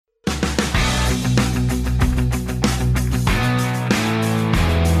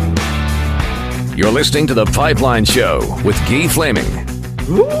You're listening to The Pipeline Show with Guy Flaming.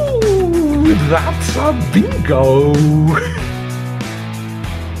 Ooh, that's a bingo.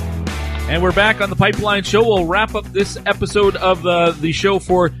 And we're back on The Pipeline Show. We'll wrap up this episode of the show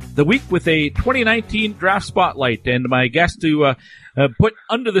for the week with a 2019 draft spotlight. And my guest to put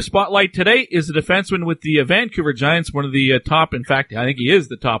under the spotlight today is a defenseman with the Vancouver Giants, one of the top, in fact, I think he is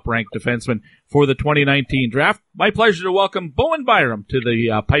the top-ranked defenseman for the 2019 draft. My pleasure to welcome Bowen Byram to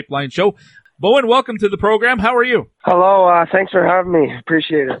the Pipeline Show. Bowen, welcome to the program. How are you? Hello. Thanks for having me.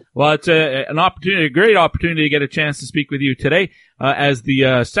 Appreciate it. Well, it's an opportunity, a great opportunity to get a chance to speak with you today as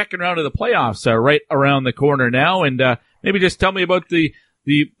the second round of the playoffs are right around the corner now. And maybe just tell me about the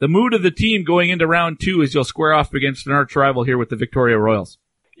mood of the team going into round two as you'll square off against an arch rival here with the Victoria Royals.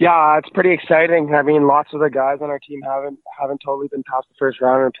 Yeah, it's pretty exciting. I mean, lots of the guys on our team haven't totally been past the first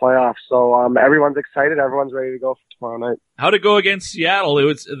round in the playoffs. So everyone's excited. Everyone's ready to go for tomorrow night. How'd it go against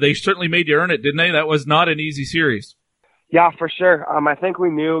Seattle? They certainly made you earn it, didn't they? That was not an easy series. Yeah, for sure. I think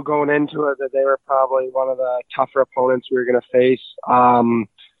we knew going into it that they were probably one of the tougher opponents we were going to face.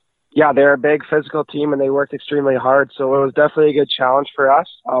 Yeah, they're a big physical team, and they worked extremely hard. So it was definitely a good challenge for us.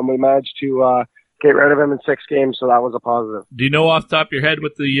 We managed to get rid of him in 6 games, so that was a positive. Do you know off the top of your head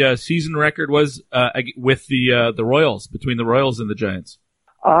what the season record was with the Royals, between the Royals and the Giants?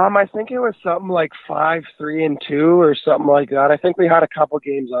 I think it was something like 5-3-2 or something like that. I think we had a couple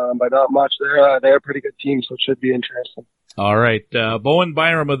games on them, but not much. They're a pretty good team, so it should be interesting. All right. Bowen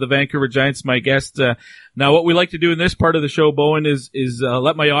Byram of the Vancouver Giants, my guest. Now, what we like to do in this part of the show, Bowen, is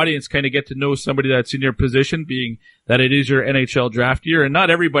let my audience kind of get to know somebody that's in your position, being that it is your NHL draft year. And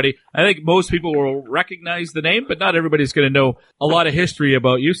not everybody, I think most people will recognize the name, but not everybody's going to know a lot of history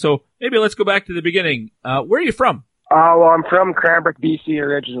about you. So maybe let's go back to the beginning. Where are you from? Well, I'm from Cranbrook, BC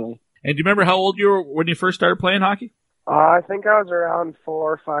originally. And do you remember how old you were when you first started playing hockey? I think I was around 4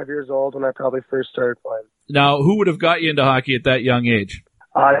 or 5 years old when I probably first started playing. Now, who would have got you into hockey at that young age?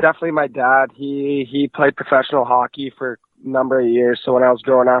 Definitely my dad. He played professional hockey for a number of years. So when I was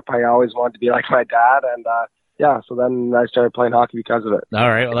growing up, I always wanted to be like my dad. And so then I started playing hockey because of it. All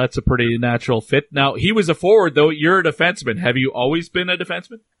right. Well, that's a pretty natural fit. Now, he was a forward, though. You're a defenseman. Have you always been a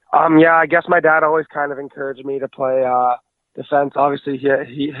defenseman? Yeah, I guess my dad always kind of encouraged me to play defense. Obviously,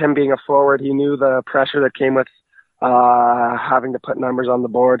 him being a forward, he knew the pressure that came with having to put numbers on the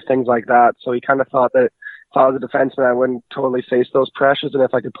board, things like that. So he kind of thought that if I was a defenseman, I wouldn't totally face those pressures, and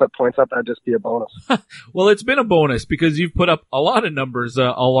if I could put points up, that'd just be a bonus. Well, it's been a bonus because you've put up a lot of numbers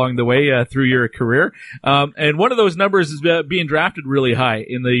along the way through your career. And one of those numbers is being drafted really high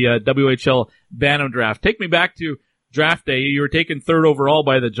in the WHL Bantam draft. Take me back to draft day. You were taken 3rd overall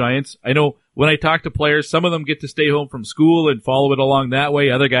by the Giants. I know when I talk to players, some of them get to stay home from school and follow it along that way.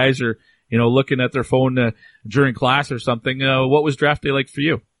 Other guys are, looking at their phone during class or something. What was draft day like for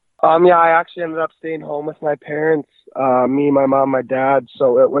you? Yeah, I actually ended up staying home with my parents, me, my mom, my dad.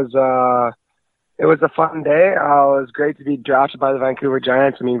 So it was a fun day. It was great to be drafted by the Vancouver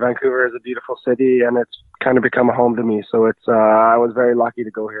Giants. I mean, Vancouver is a beautiful city, and it's kind of become a home to me. So I was very lucky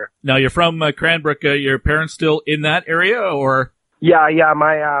to go here. Now, you're from Cranbrook. Your parents still in that area, or? Yeah.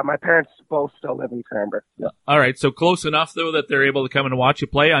 My parents both still live in Cranbrook. Yeah. All right. So close enough, though, that they're able to come and watch you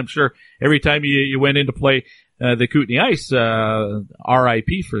play. I'm sure every time you went in to play the Kootenay Ice,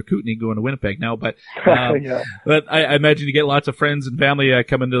 RIP for Kootenay going to Winnipeg now. But yeah. But I imagine you get lots of friends and family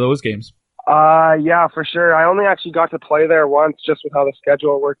coming to those games. Yeah, for sure. I only actually got to play there once, just with how the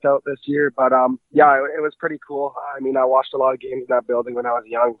schedule worked out this year. But yeah, it was pretty cool. I mean, I watched a lot of games in that building when I was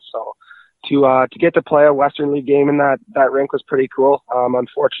young, so to get to play a Western League game in that rink was pretty cool.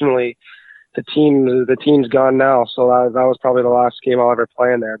 Unfortunately, the team's gone now, so that was probably the last game I'll ever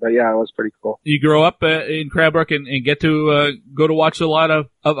play in there. But yeah, it was pretty cool. You grow up in Cranbrook and get to go to watch a lot of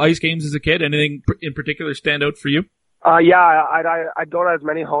ice games as a kid. Anything in particular stand out for you? Yeah, I'd go to as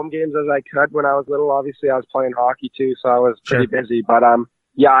many home games as I could when I was little. Obviously, I was playing hockey too, so I was pretty busy. But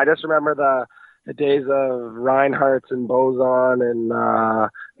yeah, I just remember the days of Reinhardt's and Bozon and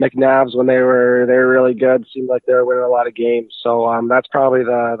McNabb's when they were really good. Seemed like they were winning a lot of games. So that's probably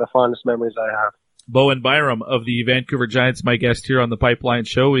the fondest memories I have. Bowen Byram of the Vancouver Giants, my guest here on the Pipeline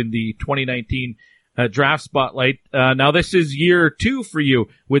Show in the 2019 draft spotlight. Now this is year 2 for you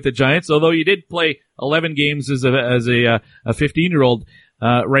with the Giants, although you did play 11 games as a 15-year-old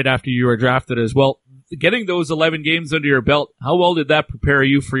right after you were drafted as well. Getting those 11 games under your belt, how well did that prepare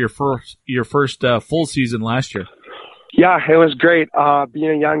you for your first full season last year? Yeah, it was great.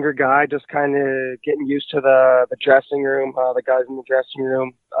 Being a younger guy, just kind of getting used to the dressing room, the guys in the dressing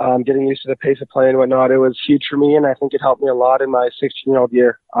room, getting used to the pace of play and whatnot. It was huge for me, and I think it helped me a lot in my 16-year-old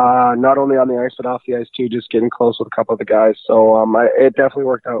year. Not only on the ice, but off the ice too, just getting close with a couple of the guys. So it definitely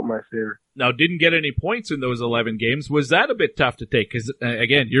worked out in my favor. Now, didn't get any points in those 11 games. Was that a bit tough to take? Because,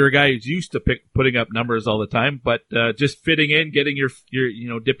 again, you're a guy who's used to putting up numbers all the time, but just fitting in, getting your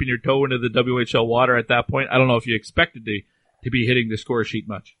dipping your toe into the WHL water at that point, I don't know if you expected to be hitting the score sheet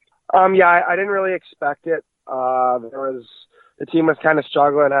much. Yeah, I didn't really expect it. The team was kind of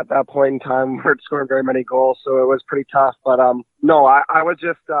struggling at that point in time. We weren't scoring very many goals, so it was pretty tough. But no, I was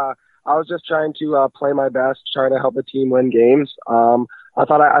just trying to play my best, trying to help the team win games. I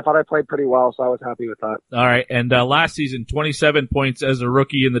thought I played pretty well, so I was happy with that. All right, and last season, 27 points as a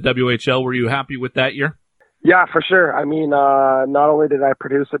rookie in the WHL. Were you happy with that year? Yeah, for sure. I mean, not only did I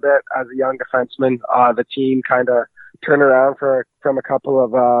produce a bit as a young defenseman, the team kind of turned around from a couple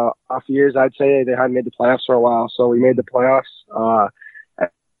of off years. I'd say they hadn't made the playoffs for a while, so we made the playoffs.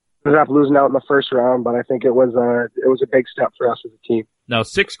 Ended up losing out in the first round, but I think it was a big step for us as a team. Now,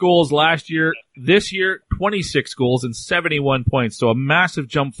 6 goals last year. This year, 26 goals and 71 points. So a massive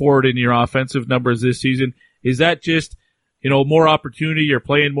jump forward in your offensive numbers this season. Is that just, more opportunity? You're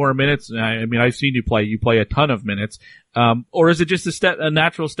playing more minutes. I mean, I've seen you play. You play a ton of minutes. Or is it just a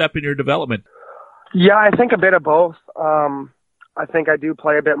natural step in your development? Yeah, I think a bit of both. I think I do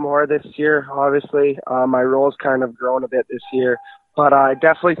play a bit more this year, obviously. My role's kind of grown a bit this year. But I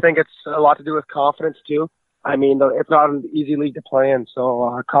definitely think it's a lot to do with confidence, too. I mean, it's not an easy league to play in,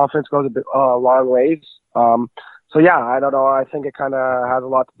 so confidence goes a long ways. So, yeah, I don't know. I think it kind of has a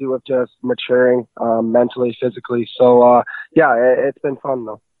lot to do with just maturing mentally, physically. So, yeah, it's been fun,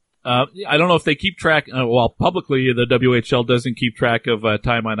 though. I don't know if they keep track. Publicly, the WHL doesn't keep track of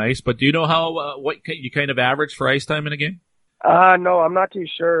time on ice, but do you know what you kind of average for ice time in a game? No, I'm not too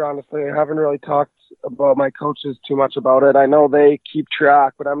sure, honestly. I haven't really talked about my coaches too much about it. I know they keep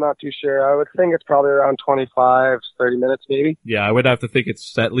track, but I'm not too sure. I would think it's probably around 25, 30 minutes maybe. Yeah, I would have to think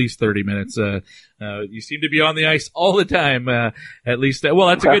it's at least 30 minutes. You seem to be on the ice all the time, at least. Well,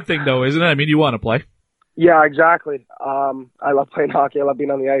 that's a good thing, though, isn't it? I mean, you want to play. Yeah, exactly. I love playing hockey. I love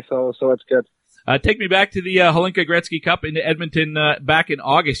being on the ice, so it's good. Take me back to the Holinka Gretzky Cup in Edmonton back in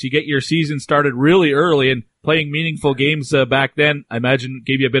August. You get your season started really early, and playing meaningful games back then, I imagine,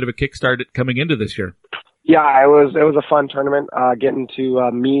 gave you a bit of a kickstart coming into this year. Yeah, it was a fun tournament, getting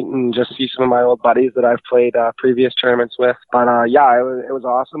to meet and just see some of my old buddies that I've played previous tournaments with. But yeah, it was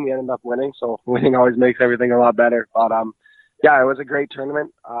awesome. We ended up winning, so winning always makes everything a lot better. But yeah, it was a great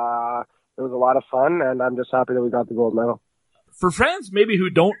tournament. It was a lot of fun, and I'm just happy that we got the gold medal. For fans maybe who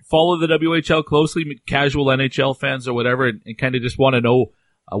don't follow the WHL closely, casual NHL fans or whatever, and kind of just want to know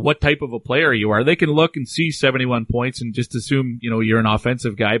what type of a player you are, they can look and see 71 points and just assume, you're an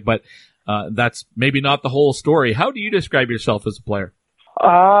offensive guy, but that's maybe not the whole story. How do you describe yourself as a player?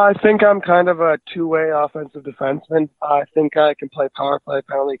 I think I'm kind of a two-way offensive defenseman. I think I can play power play,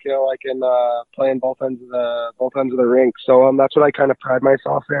 penalty kill. I can play in both ends of the rink. So that's what I kind of pride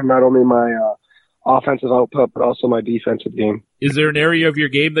myself in, not only my offensive output, but also my defensive game. Is there an area of your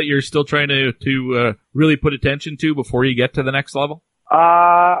game that you're still trying to really put attention to before you get to the next level?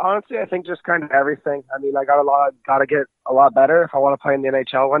 Honestly, I think just kind of everything. I mean, I got to get a lot better if I want to play in the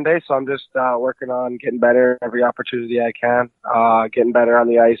NHL one day. So I'm just working on getting better every opportunity I can, getting better on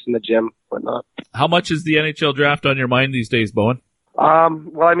the ice, in the gym, whatnot. How much is the NHL draft on your mind these days, Bowen?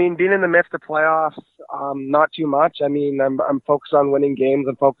 Well, I mean, being in the midst of playoffs, not too much. I mean, I'm focused on winning games.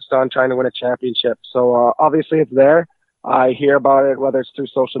 I'm focused on trying to win a championship. So obviously it's there. I hear about it, whether it's through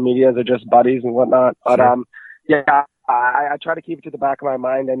social media or just buddies and whatnot. But sure. Yeah, I try to keep it to the back of my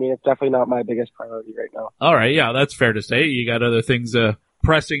mind. I mean, it's definitely not my biggest priority right now. All right, yeah, that's fair to say. You got other things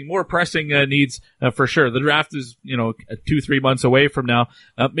more pressing needs for sure. The draft is 2-3 months away from now.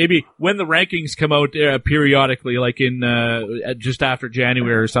 Maybe when the rankings come out periodically, like in just after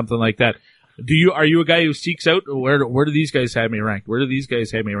January or something like that. Are you a guy who seeks out where do these guys have me ranked? Where do these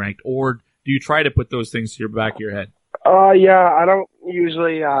guys have me ranked? Or do you try to put those things to your back of your head? Yeah, I don't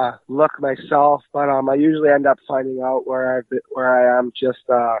usually look myself, but I usually end up finding out where I am just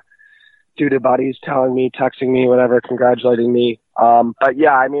due to buddies telling me, texting me, whatever, congratulating me. But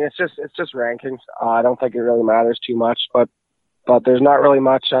yeah, I mean, it's just rankings. I don't think it really matters too much, but there's not really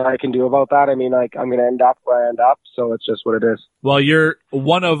much I can do about that. I mean, like, I'm going to end up where I end up, so it's just what it is. Well, you're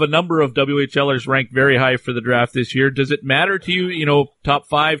one of a number of WHLers ranked very high for the draft this year. Does it matter to you, top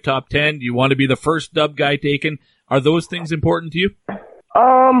 5, top 10? Do you want to be the first dub guy taken? Are those things important to you?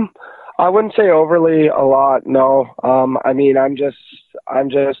 I wouldn't say overly a lot, no. I mean, I'm just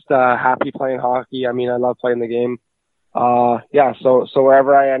happy playing hockey. I mean, I love playing the game. Yeah, so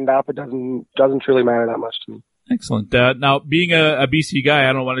wherever I end up, it doesn't truly matter that much to me. Excellent. Now, being a BC guy,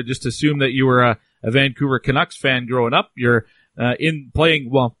 I don't want to just assume that you were a Vancouver Canucks fan growing up. You're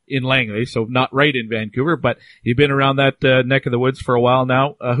in Langley, so not right in Vancouver, but you've been around that neck of the woods for a while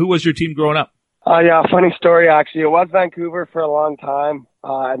now. Who was your team growing up? Yeah, funny story, actually. It was Vancouver for a long time,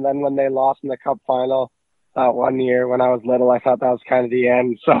 and then when they lost in the Cup final that one year when I was little, I thought that was kind of the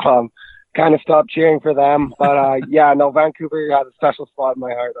end, so kind of stopped cheering for them. But Vancouver has a special spot in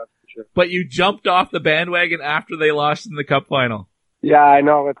my heart, that's for sure. But you jumped off the bandwagon after they lost in the Cup final. Yeah, I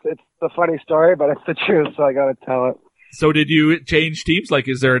know. It's a funny story, but it's the truth, so I got to tell it. So did you change teams? Like,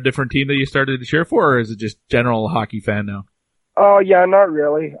 is there a different team that you started to cheer for, or is it just general hockey fan now? Oh, yeah, not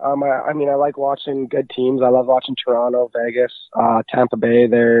really. I like watching good teams. I love watching Toronto, Vegas, Tampa Bay.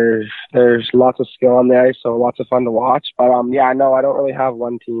 There's lots of skill on the ice, so lots of fun to watch. But, I don't really have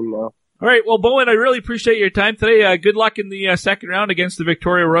one team, no. All right, well, Bowen, I really appreciate your time today. Good luck in the second round against the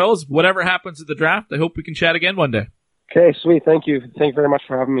Victoria Royals. Whatever happens at the draft, I hope we can chat again one day. Okay, sweet. Thank you. Thank you very much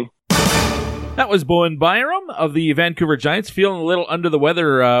for having me. That was Bowen Byram of the Vancouver Giants, feeling a little under the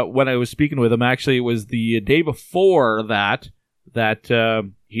weather when I was speaking with him. Actually, it was the day before that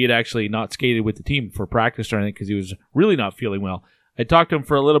he had actually not skated with the team for practice or anything because he was really not feeling well. I talked to him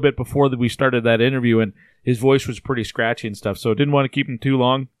for a little bit before we started that interview, and his voice was pretty scratchy and stuff, so I didn't want to keep him too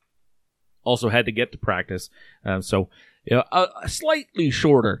long. Also had to get to practice. A slightly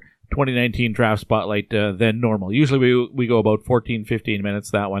shorter 2019 draft spotlight than normal. Usually we go about 14, 15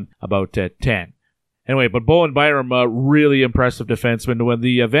 minutes, that one about 10. Anyway, but Bowen Byram, really impressive defenseman. When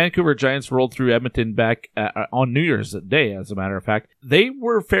the Vancouver Giants rolled through Edmonton back on New Year's Day, as a matter of fact, they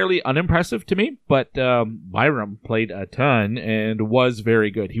were fairly unimpressive to me, but Byram played a ton and was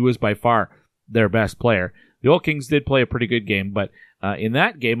very good. He was by far their best player. The Oil Kings did play a pretty good game, but in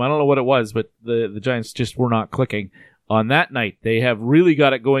that game, I don't know what it was, but the Giants just were not clicking on that night. They have really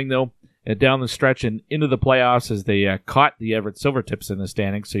got it going, though, down the stretch and into the playoffs as they caught the Everett Silvertips in the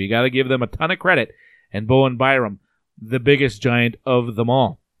standings, so you got to give them a ton of credit. And Bowen Byram, the biggest Giant of them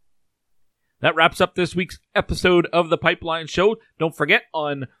all. That wraps up this week's episode of The Pipeline Show. Don't forget,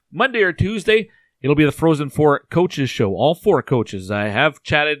 on Monday or Tuesday, it'll be the Frozen Four Coaches Show. All four coaches. I have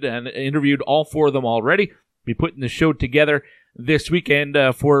chatted and interviewed all four of them already. Be putting the show together this weekend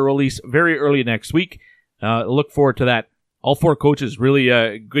for a release very early next week. Look forward to that. All four coaches,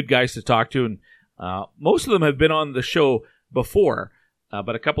 really good guys to talk to, and most of them have been on the show before.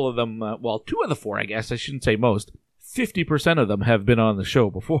 But a couple of them, two of the four, I guess, I shouldn't say most, 50% of them have been on the show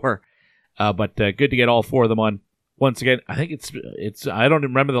before. But good to get all four of them on. Once again, I think it's. I don't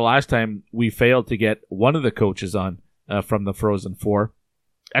remember the last time we failed to get one of the coaches on from the Frozen Four.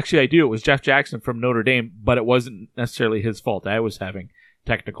 Actually, I do. It was Jeff Jackson from Notre Dame, but it wasn't necessarily his fault. I was having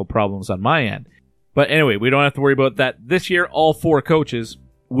technical problems on my end. But anyway, we don't have to worry about that. This year, all four coaches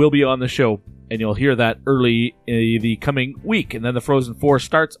will be on the show, and you'll hear that early in the coming week. And then the Frozen Four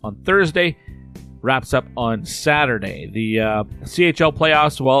starts on Thursday, wraps up on Saturday. The CHL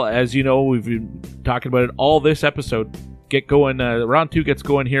playoffs, well, as you know, we've been talking about it all this episode, get going. Round 2 gets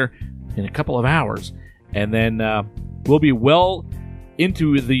going here in a couple of hours. And then we'll be well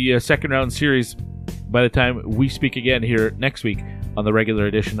into the second round series by the time we speak again here next week on the regular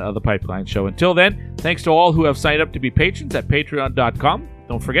edition of The Pipeline Show. Until then, thanks to all who have signed up to be patrons at patreon.com.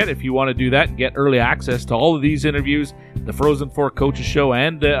 Don't forget, if you want to do that and get early access to all of these interviews, the Frozen Four Coaches Show,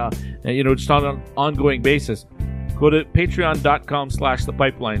 and just on an ongoing basis, go to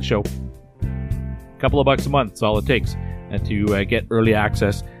patreon.com/thepipeline show. A couple of bucks a month is all it takes to get early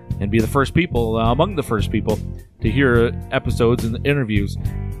access and be the first people, among the first people, to hear episodes and interviews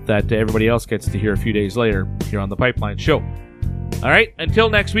that everybody else gets to hear a few days later here on The Pipeline Show. All right, until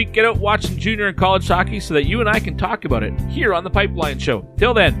next week, get out watching junior and college hockey so that you and I can talk about it here on The Pipeline Show.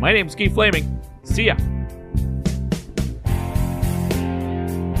 Till then, my name's Keith Flaming. See ya.